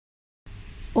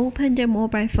Open the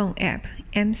mobile phone app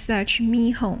and search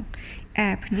Mi Home.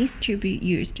 App needs to be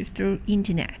used through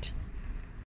Internet.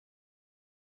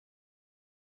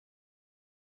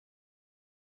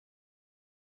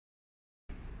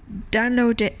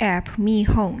 Download the app Mi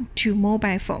Home to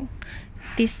mobile phone.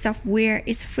 This software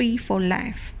is free for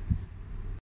life.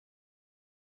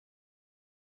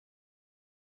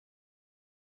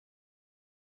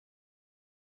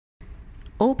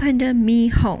 Open the Mi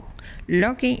Home.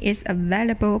 Login is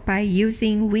available by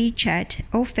using WeChat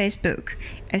or Facebook,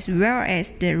 as well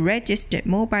as the registered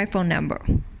mobile phone number.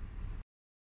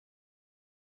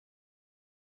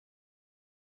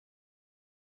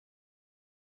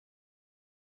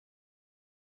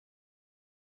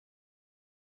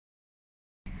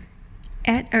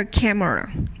 Add a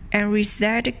camera and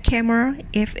reset the camera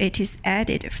if it is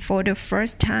added for the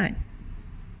first time.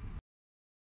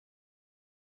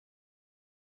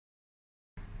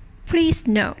 Please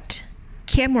note,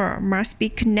 camera must be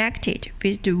connected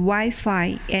with the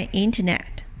Wi-Fi and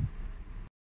Internet.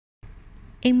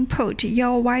 Input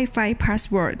your Wi-Fi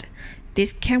password.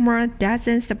 This camera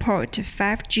doesn't support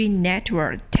 5G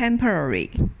network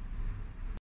temporarily.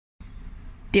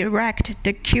 Direct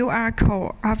the QR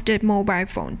code of the mobile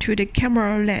phone to the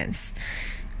camera lens.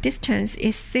 Distance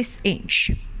is 6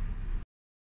 inches.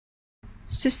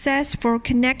 Successful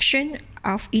connection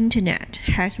of Internet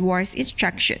has voice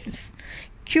instructions.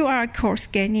 QR code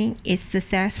scanning is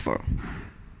successful.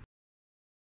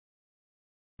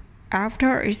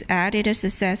 After it's added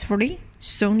successfully,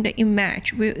 soon the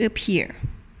image will appear.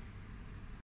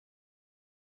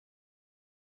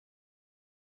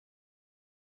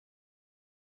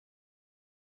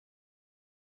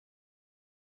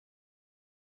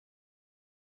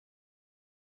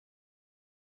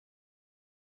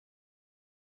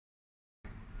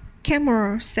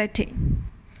 Camera setting.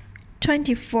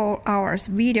 24 hours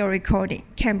video recording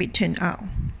can be turned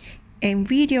on, and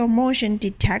video motion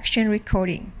detection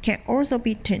recording can also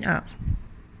be turned on.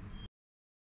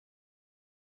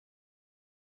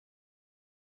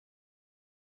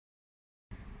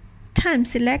 Time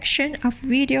selection of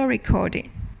video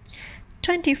recording.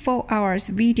 24 hours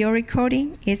video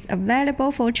recording is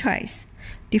available for choice.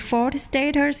 Default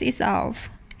status is off,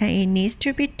 and it needs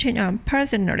to be turned on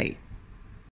personally.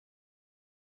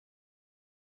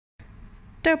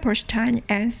 The push time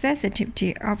and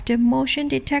sensitivity of the motion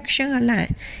detection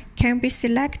alarm can be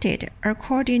selected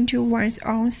according to one's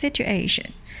own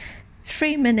situation: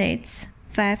 3 minutes,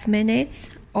 5 minutes,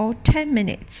 or 10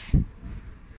 minutes.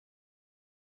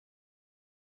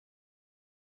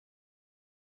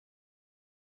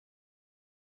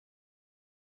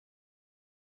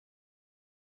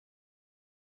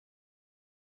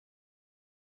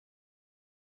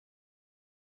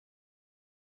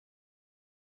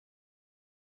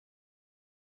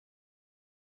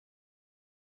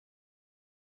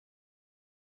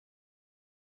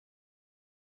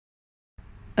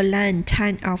 Alarm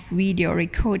time of video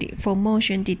recording for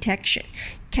motion detection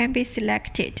can be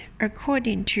selected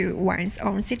according to one's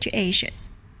own situation.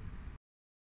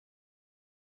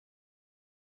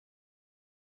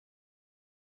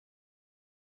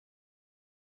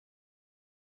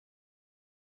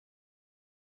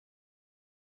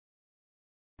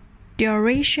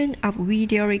 Duration of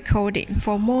video recording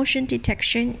for motion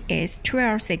detection is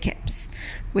 12 seconds,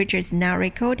 which is not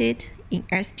recorded in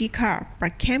SD card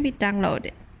but can be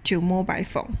downloaded to mobile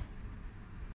phone.